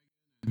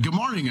Good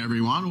morning,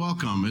 everyone.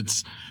 Welcome.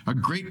 It's a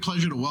great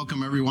pleasure to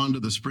welcome everyone to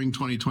the spring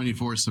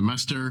 2024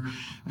 semester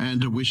and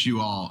to wish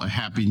you all a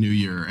happy new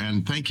year.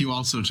 And thank you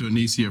also to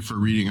Anicia for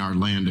reading our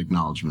land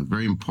acknowledgement.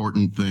 Very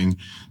important thing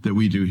that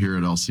we do here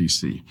at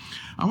LCC.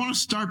 I want to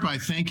start by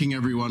thanking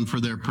everyone for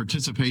their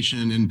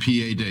participation in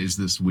PA Days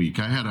this week.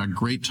 I had a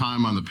great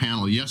time on the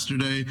panel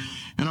yesterday,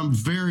 and I'm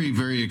very,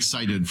 very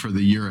excited for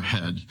the year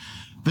ahead.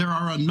 There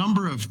are a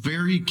number of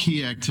very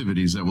key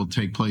activities that will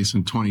take place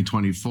in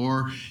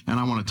 2024, and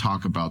I want to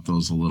talk about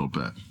those a little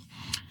bit.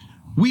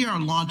 We are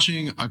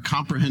launching a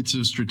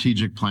comprehensive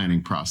strategic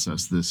planning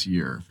process this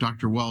year.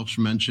 Dr. Welch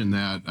mentioned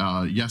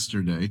that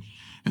yesterday,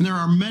 and there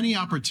are many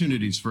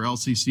opportunities for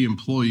LCC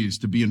employees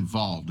to be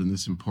involved in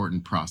this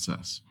important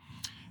process.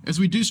 As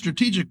we do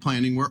strategic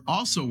planning, we're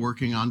also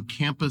working on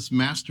campus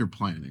master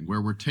planning, where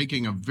we're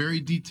taking a very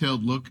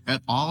detailed look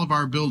at all of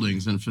our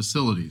buildings and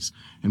facilities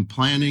and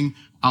planning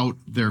out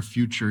their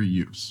future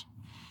use.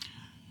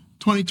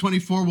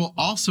 2024 will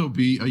also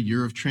be a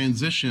year of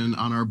transition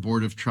on our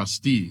Board of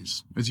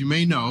Trustees. As you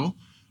may know,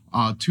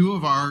 two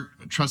of our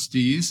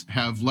trustees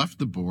have left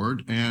the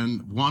board,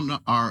 and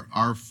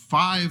our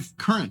five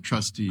current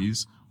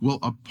trustees will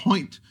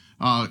appoint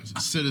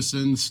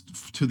citizens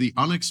to the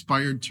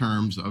unexpired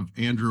terms of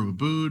Andrew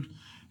Abood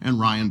and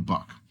Ryan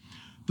Buck.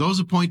 Those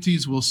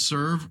appointees will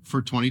serve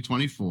for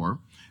 2024,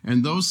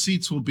 and those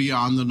seats will be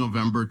on the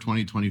November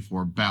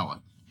 2024 ballot.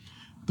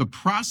 The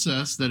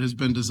process that has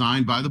been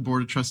designed by the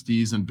Board of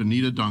Trustees and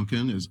Benita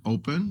Duncan is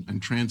open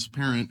and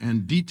transparent,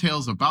 and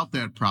details about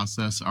that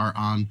process are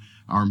on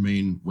our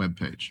main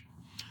webpage.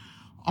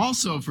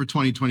 Also for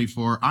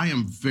 2024, I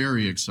am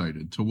very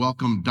excited to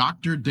welcome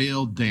Dr.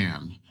 Dale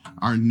Dan,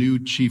 our new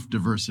Chief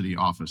Diversity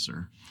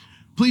Officer.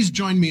 Please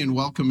join me in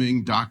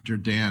welcoming Dr.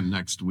 Dan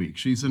next week.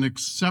 She's an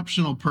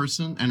exceptional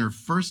person, and her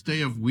first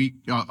day of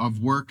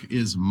work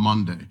is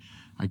Monday.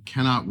 I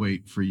cannot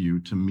wait for you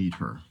to meet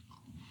her.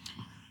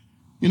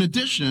 In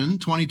addition,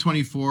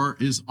 2024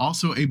 is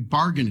also a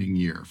bargaining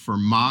year for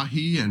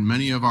MAHI and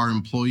many of our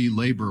employee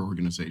labor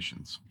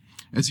organizations.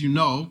 As you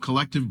know,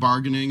 collective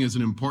bargaining is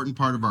an important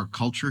part of our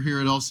culture here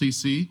at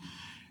LCC,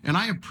 and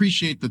I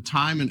appreciate the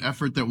time and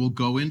effort that will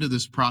go into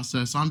this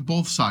process on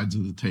both sides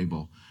of the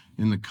table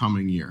in the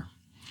coming year.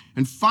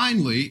 And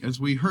finally, as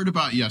we heard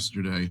about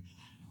yesterday,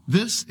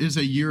 this is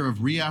a year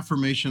of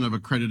reaffirmation of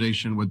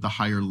accreditation with the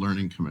Higher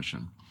Learning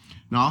Commission.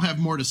 Now, I'll have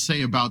more to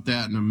say about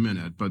that in a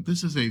minute, but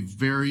this is a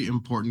very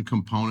important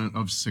component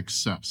of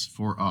success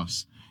for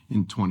us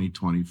in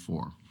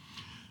 2024.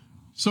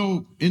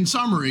 So, in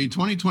summary,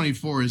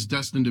 2024 is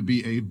destined to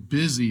be a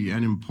busy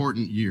and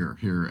important year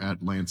here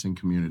at Lansing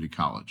Community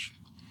College.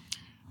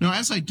 Now,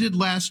 as I did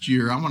last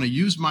year, I want to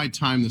use my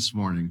time this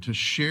morning to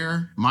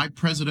share my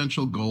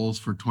presidential goals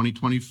for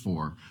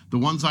 2024, the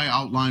ones I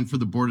outlined for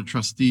the Board of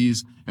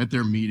Trustees at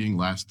their meeting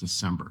last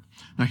December.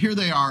 Now, here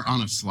they are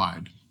on a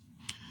slide.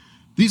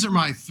 These are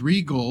my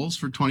three goals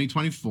for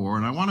 2024,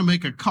 and I want to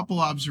make a couple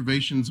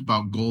observations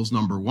about goals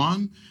number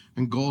 1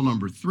 and goal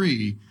number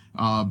 3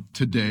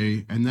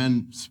 today, and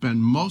then spend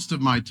most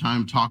of my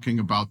time talking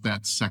about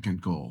that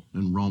second goal,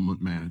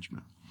 enrollment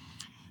management.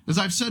 As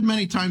I've said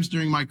many times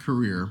during my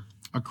career,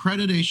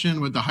 accreditation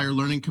with the Higher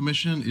Learning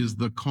Commission is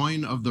the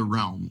coin of the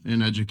realm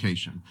in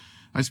education.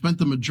 I spent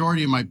the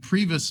majority of my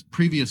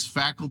previous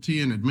faculty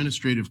and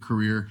administrative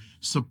career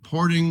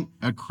supporting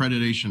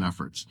accreditation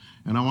efforts.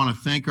 And I want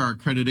to thank our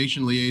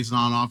accreditation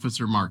liaison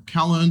officer, Mark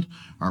Kelland,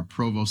 our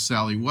provost,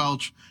 Sally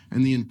Welch,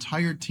 and the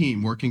entire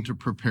team working to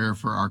prepare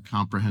for our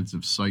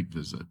comprehensive site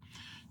visit.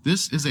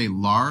 This is a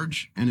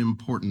large and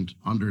important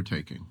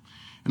undertaking.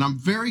 And I'm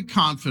very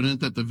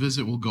confident that the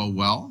visit will go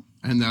well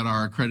and that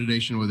our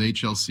accreditation with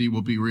HLC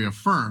will be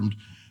reaffirmed,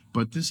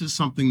 but this is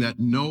something that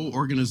no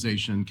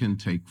organization can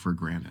take for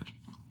granted.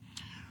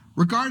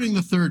 Regarding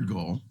the third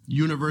goal,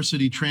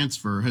 university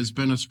transfer has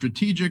been a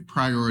strategic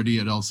priority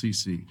at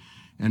LCC,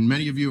 and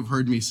many of you have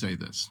heard me say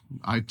this.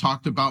 I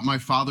talked about my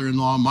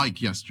father-in-law,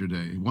 Mike,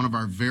 yesterday, one of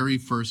our very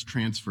first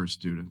transfer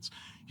students.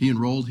 He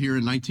enrolled here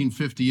in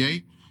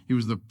 1958. He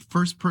was the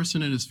first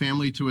person in his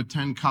family to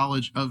attend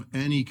college of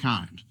any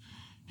kind.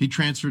 He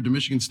transferred to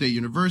Michigan State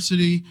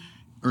University,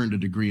 earned a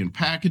degree in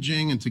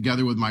packaging, and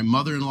together with my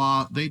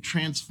mother-in-law, they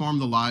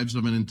transformed the lives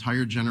of an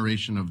entire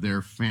generation of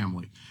their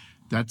family.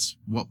 That's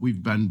what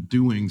we've been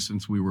doing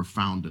since we were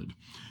founded.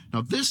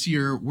 Now, this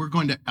year, we're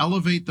going to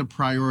elevate the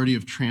priority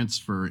of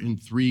transfer in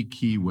 3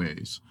 key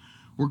ways.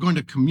 We're going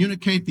to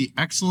communicate the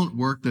excellent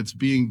work that's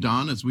being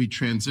done as we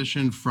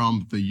transition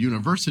from the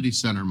University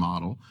Center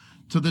model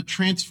to the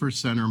Transfer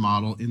Center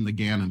model in the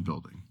Gannon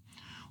building.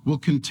 We'll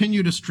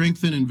continue to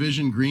strengthen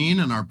Envision Green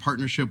and our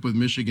partnership with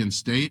Michigan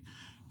State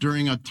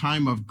during a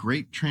time of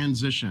great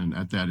transition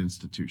at that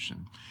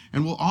institution.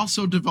 And we'll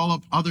also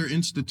develop other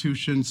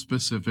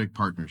institution-specific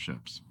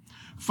partnerships.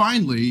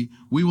 Finally,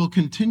 we will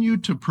continue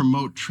to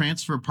promote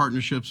transfer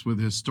partnerships with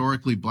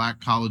historically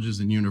Black colleges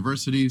and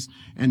universities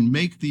and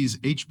make these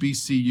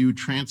HBCU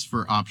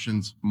transfer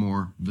options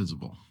more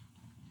visible.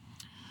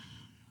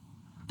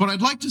 But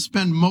I'd like to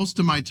spend most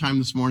of my time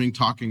this morning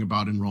talking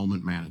about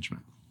enrollment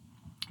management.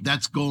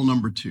 That's goal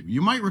number 2.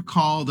 You might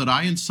recall that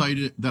I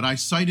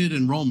cited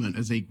enrollment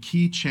as a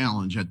key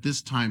challenge at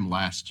this time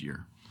last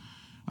year.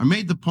 I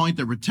made the point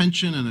that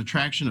retention and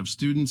attraction of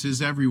students is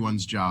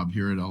everyone's job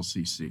here at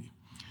LCC.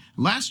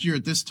 Last year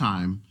at this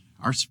time,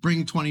 our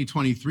spring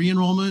 2023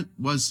 enrollment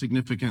was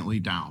significantly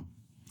down.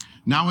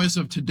 Now, as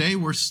of today,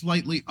 we're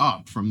slightly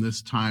up from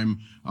this time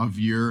of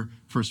year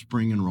for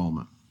spring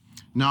enrollment.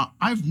 Now,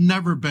 I've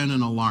never been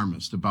an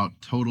alarmist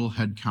about total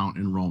headcount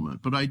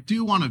enrollment, but I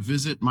do want to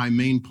visit my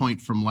main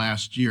point from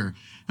last year.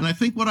 And I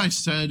think what I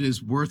said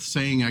is worth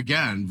saying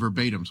again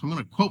verbatim. So I'm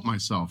going to quote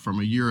myself from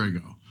a year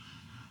ago.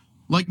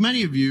 Like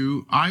many of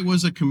you, I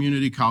was a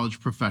community college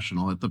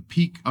professional at the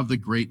peak of the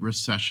Great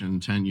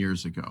Recession 10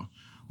 years ago,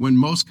 when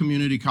most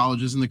community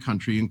colleges in the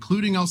country,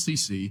 including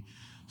LCC,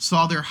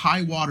 saw their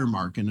high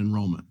watermark in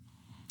enrollment.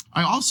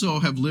 I also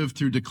have lived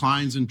through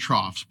declines and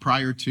troughs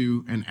prior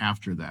to and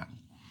after that.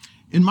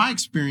 In my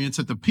experience,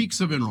 at the peaks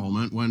of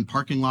enrollment, when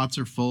parking lots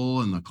are full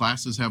and the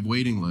classes have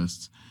waiting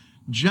lists,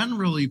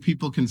 generally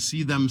people can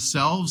see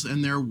themselves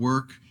and their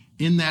work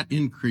in that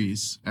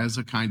increase as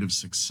a kind of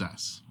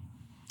success.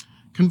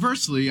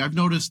 Conversely, I've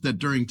noticed that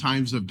during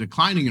times of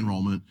declining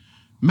enrollment,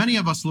 many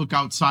of us look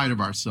outside of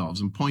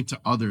ourselves and point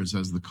to others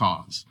as the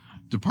cause.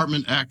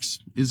 Department X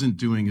isn't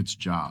doing its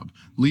job.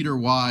 Leader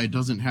Y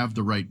doesn't have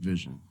the right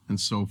vision, and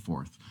so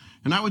forth.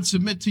 And I would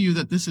submit to you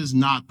that this is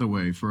not the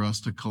way for us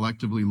to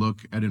collectively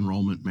look at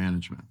enrollment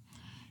management.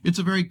 It's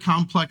a very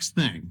complex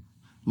thing,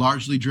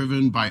 largely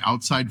driven by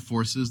outside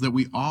forces that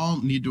we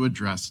all need to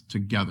address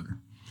together.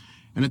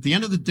 And at the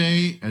end of the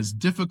day, as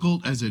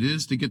difficult as it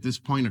is to get this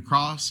point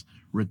across,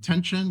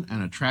 retention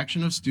and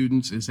attraction of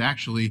students is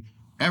actually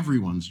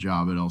everyone's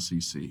job at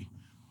LCC,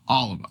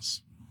 all of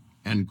us,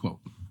 end quote.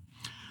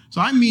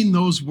 So I mean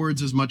those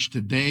words as much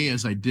today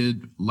as I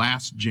did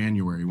last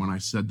January when I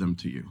said them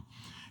to you.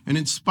 And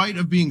in spite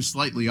of being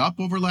slightly up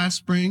over last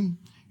spring,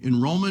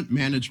 enrollment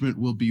management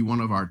will be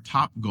one of our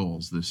top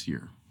goals this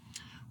year.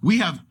 We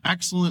have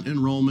excellent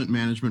enrollment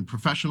management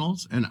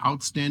professionals and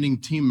outstanding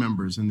team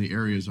members in the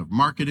areas of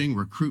marketing,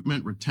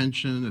 recruitment,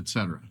 retention,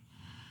 etc.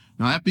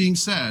 Now, that being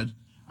said,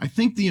 I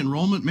think the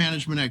enrollment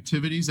management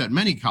activities at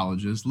many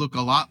colleges look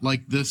a lot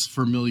like this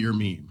familiar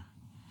meme.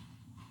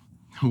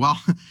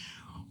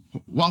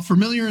 While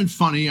familiar and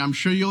funny, I'm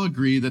sure you'll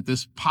agree that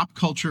this pop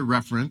culture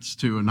reference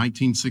to a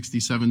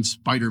 1967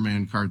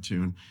 Spider-Man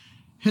cartoon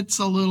hits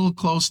a little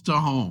close to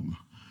home.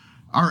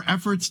 Our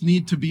efforts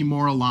need to be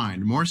more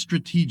aligned, more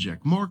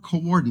strategic, more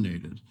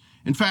coordinated.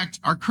 In fact,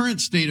 our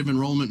current state of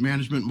enrollment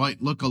management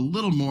might look a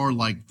little more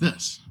like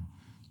this.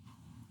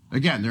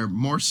 Again, there are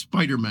more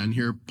Spider-Men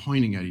here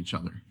pointing at each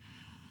other.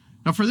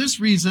 Now, for this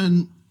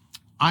reason,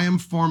 I am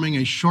forming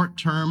a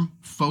short-term,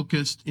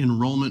 focused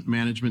enrollment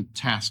management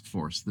task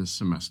force this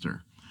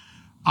semester.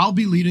 I'll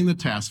be leading the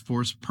task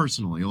force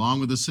personally,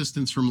 along with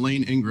assistance from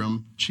Lane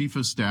Ingram, Chief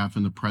of Staff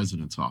in the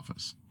President's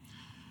Office.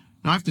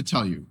 Now, I have to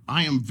tell you,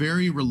 I am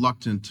very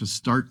reluctant to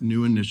start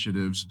new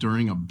initiatives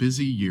during a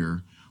busy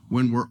year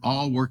when we're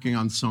all working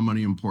on so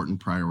many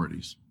important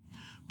priorities.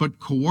 But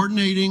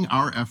coordinating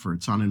our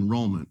efforts on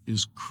enrollment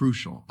is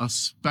crucial,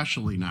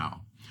 especially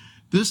now.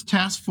 This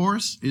task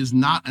force is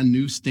not a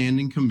new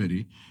standing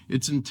committee.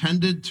 It's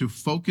intended to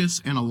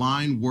focus and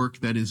align work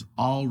that is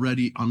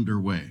already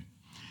underway.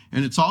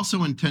 And it's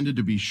also intended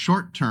to be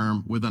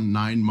short-term with a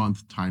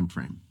 9-month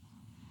timeframe.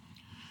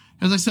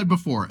 As I said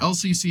before,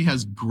 LCC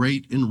has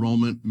great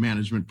enrollment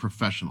management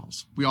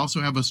professionals. We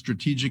also have a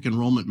strategic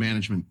enrollment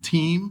management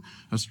team,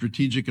 a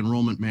strategic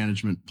enrollment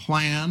management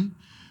plan,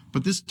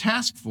 but this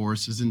task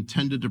force is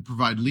intended to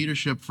provide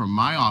leadership from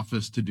my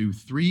office to do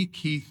 3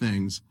 key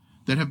things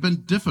that have been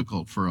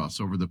difficult for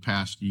us over the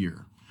past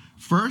year.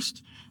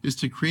 First is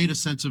to create a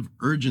sense of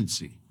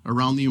urgency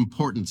around the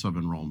importance of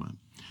enrollment.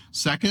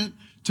 Second,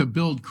 to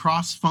build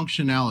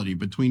cross-functionality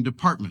between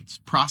departments,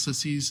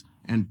 processes,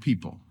 and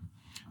people.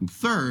 And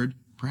third,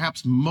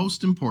 perhaps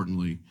most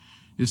importantly,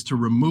 is to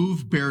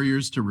remove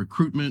barriers to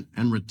recruitment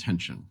and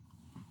retention.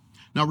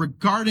 Now,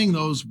 regarding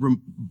those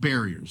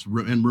barriers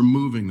and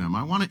removing them,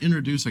 I want to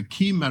introduce a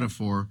key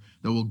metaphor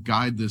that will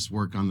guide this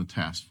work on the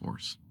task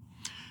force.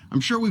 I'm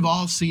sure we've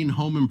all seen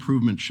home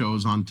improvement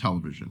shows on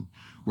television,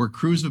 where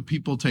crews of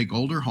people take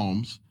older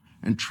homes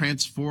and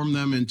transform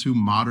them into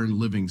modern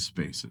living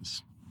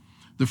spaces.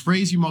 The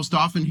phrase you most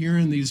often hear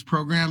in these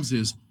programs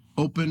is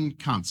open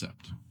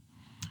concept.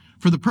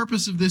 For the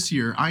purpose of this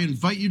year, I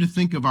invite you to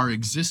think of our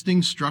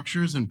existing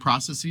structures and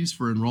processes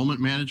for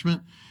enrollment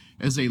management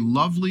as a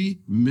lovely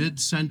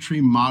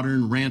mid-century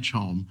modern ranch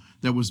home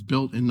that was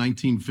built in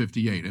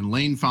 1958. And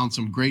Lane found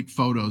some great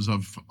photos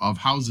of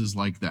houses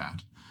like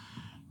that.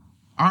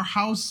 Our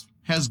house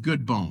has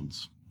good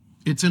bones.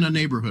 It's in a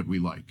neighborhood we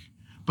like.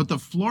 But the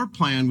floor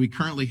plan we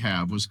currently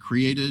have was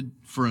created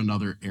for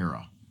another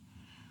era.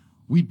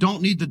 We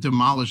don't need to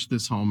demolish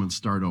this home and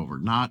start over,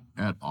 not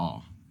at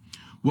all.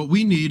 What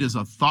we need is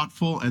a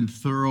thoughtful and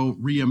thorough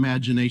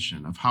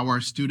reimagination of how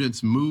our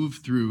students move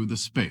through the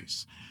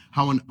space,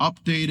 how an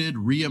updated,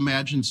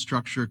 reimagined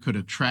structure could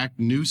attract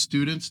new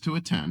students to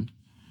attend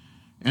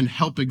and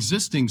help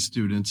existing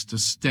students to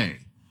stay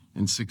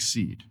and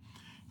succeed.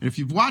 And if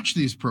you've watched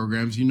these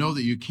programs, you know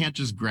that you can't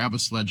just grab a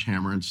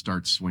sledgehammer and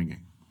start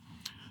swinging.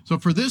 So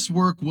for this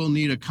work, we'll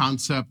need a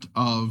concept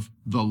of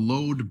the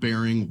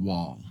load-bearing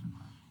wall.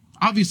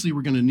 Obviously,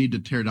 we're going to need to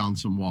tear down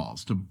some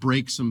walls to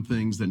break some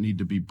things that need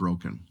to be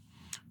broken.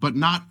 But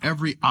not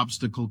every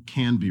obstacle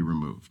can be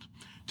removed.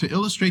 To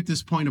illustrate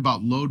this point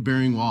about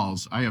load-bearing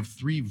walls, I have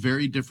 3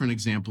 very different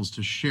examples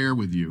to share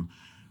with you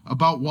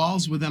about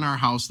walls within our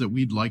house that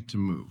we'd like to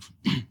move.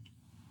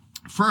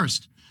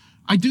 First,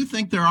 I do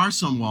think there are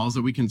some walls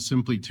that we can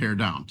simply tear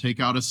down, take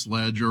out a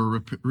sledge or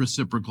a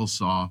reciprocal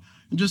saw,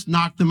 and just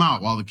knock them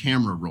out while the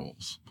camera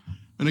rolls.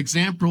 An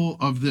example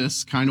of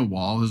this kind of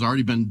wall has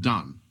already been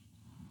done.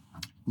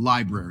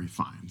 Library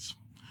fines.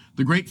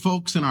 The great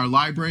folks in our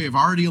library have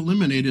already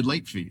eliminated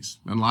late fees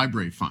and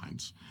library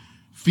fines.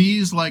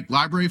 Fees like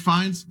library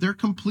fines, they're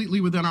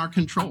completely within our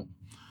control.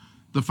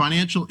 The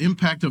financial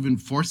impact of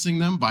enforcing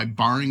them by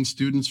barring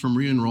students from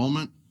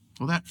re-enrollment,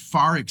 well, that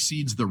far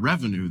exceeds the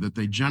revenue that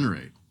they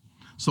generate.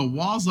 So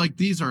walls like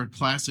these are a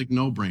classic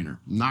no-brainer.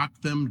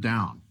 Knock them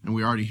down, and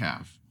we already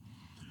have.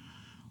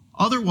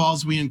 Other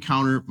walls we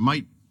encounter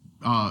might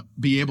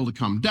be able to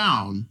come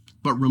down,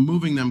 but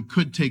removing them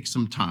could take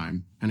some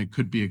time, and it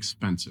could be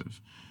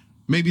expensive.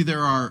 Maybe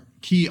there are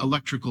key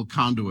electrical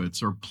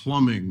conduits or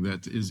plumbing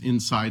that is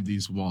inside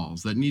these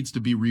walls that needs to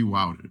be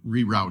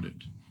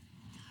rerouted.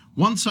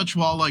 One such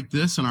wall like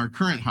this in our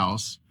current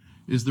house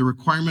is the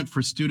requirement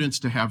for students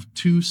to have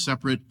 2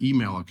 separate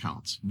email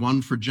accounts,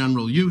 one for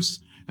general use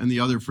and the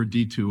other for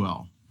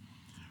D2L.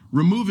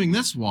 Removing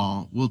this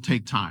wall will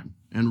take time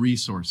and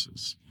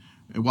resources.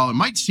 And while it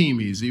might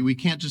seem easy, we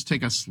can't just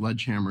take a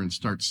sledgehammer and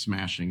start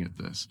smashing at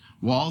this.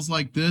 Walls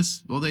like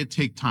this, well, they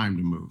take time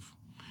to move.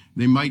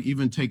 They might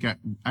even take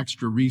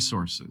extra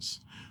resources.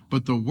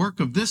 But the work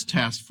of this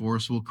task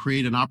force will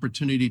create an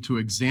opportunity to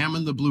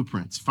examine the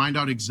blueprints, find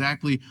out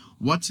exactly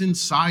what's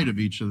inside of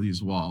each of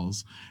these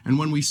walls. And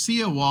when we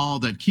see a wall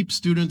that keeps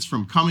students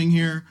from coming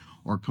here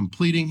or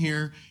completing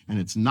here, and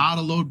it's not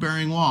a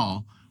load-bearing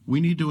wall,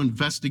 we need to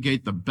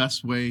investigate the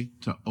best way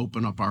to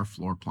open up our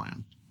floor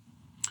plan.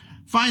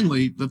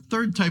 Finally, the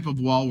third type of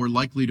wall we're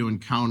likely to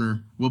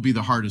encounter will be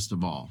the hardest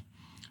of all,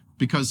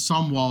 because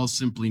some walls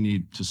simply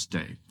need to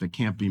stay. They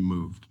can't be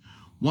moved.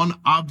 One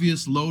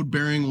obvious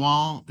load-bearing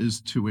wall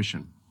is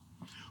tuition.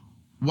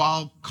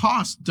 While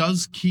cost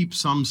does keep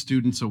some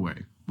students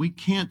away, we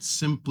can't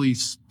simply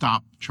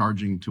stop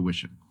charging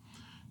tuition.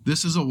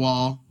 This is a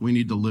wall we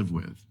need to live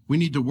with. We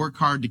need to work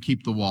hard to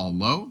keep the wall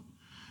low.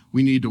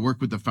 We need to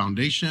work with the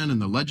foundation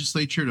and the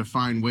legislature to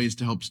find ways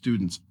to help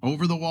students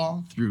over the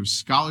wall through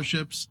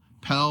scholarships,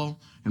 Pell,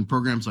 and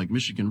programs like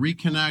Michigan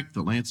Reconnect,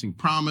 the Lansing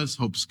Promise,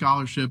 Hope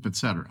Scholarship,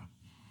 etc.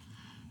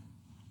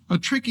 A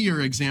trickier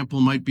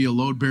example might be a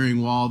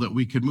load-bearing wall that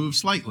we could move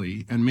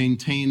slightly and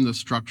maintain the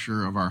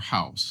structure of our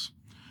house.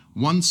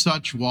 One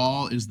such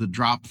wall is the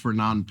drop for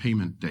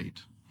non-payment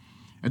date.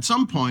 At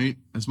some point,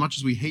 as much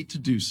as we hate to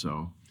do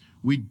so,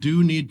 we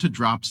do need to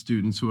drop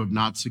students who have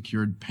not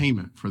secured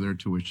payment for their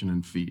tuition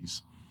and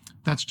fees.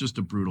 That's just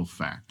a brutal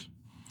fact.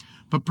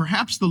 But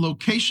perhaps the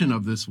location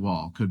of this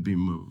wall could be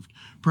moved.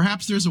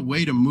 Perhaps there's a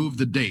way to move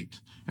the date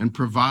and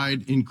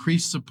provide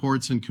increased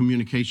supports and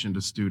communication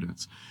to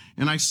students.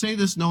 And I say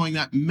this knowing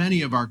that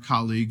many of our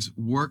colleagues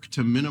work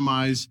to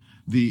minimize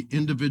the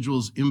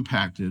individuals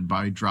impacted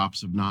by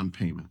drops of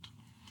non-payment.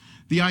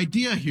 The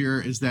idea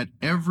here is that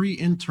every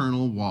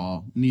internal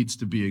wall needs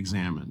to be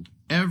examined.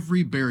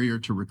 Every barrier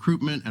to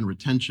recruitment and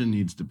retention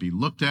needs to be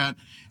looked at,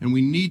 and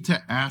we need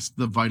to ask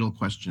the vital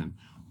question: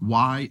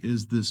 why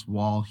is this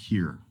wall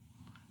here?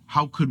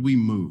 How could we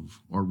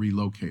move or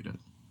relocate it?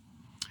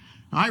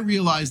 I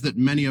realize that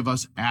many of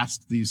us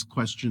asked these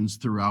questions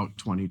throughout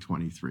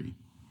 2023,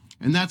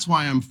 and that's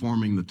why I'm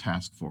forming the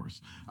task force.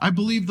 I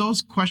believe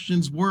those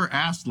questions were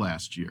asked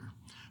last year,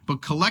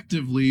 but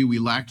collectively we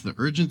lacked the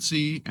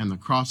urgency and the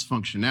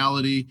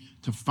cross-functionality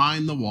to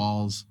find the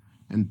walls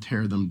and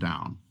tear them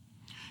down.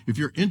 If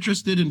you're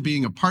interested in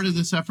being a part of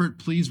this effort,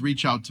 please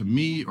reach out to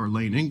me or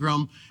Lane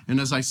Ingram, and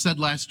as I said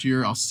last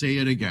year, I'll say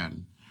it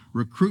again.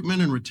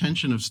 Recruitment and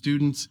retention of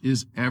students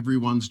is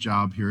everyone's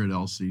job here at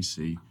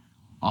LCC,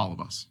 all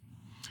of us.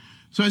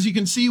 So as you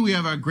can see, we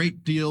have a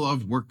great deal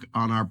of work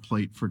on our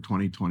plate for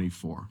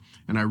 2024.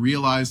 And I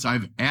realized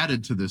I've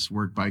added to this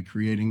work by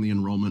creating the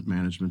Enrollment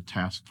Management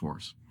Task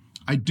Force.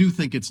 I do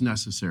think it's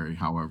necessary,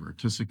 however,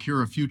 to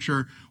secure a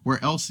future where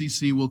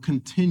LCC will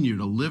continue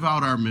to live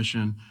out our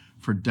mission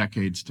for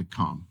decades to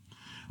come.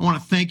 I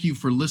want to thank you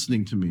for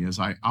listening to me as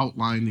I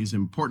outline these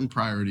important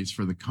priorities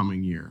for the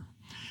coming year.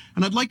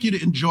 And I'd like you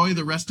to enjoy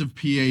the rest of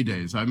PA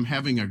Days. I'm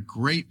having a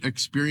great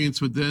experience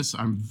with this.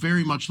 I'm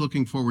very much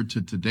looking forward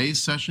to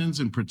today's sessions,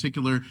 in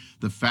particular,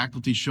 the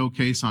faculty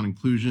showcase on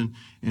inclusion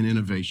and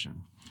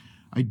innovation.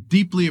 I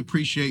deeply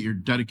appreciate your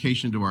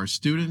dedication to our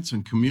students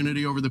and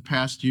community over the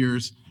past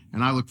years,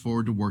 and I look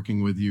forward to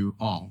working with you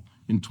all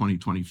in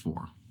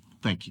 2024.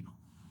 Thank you.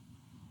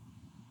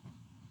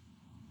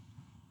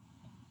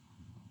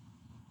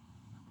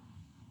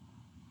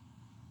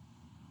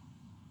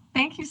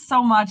 Thank you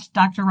so much,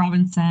 Dr.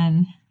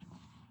 Robinson.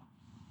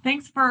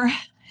 Thanks for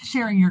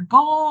sharing your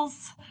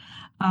goals,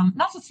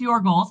 not just your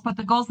goals, but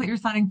the goals that you're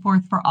setting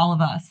forth for all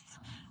of us.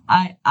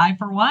 I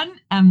for one,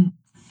 am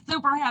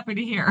super happy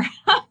to hear.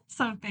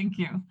 So thank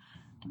you.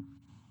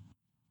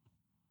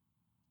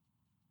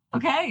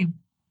 Okay,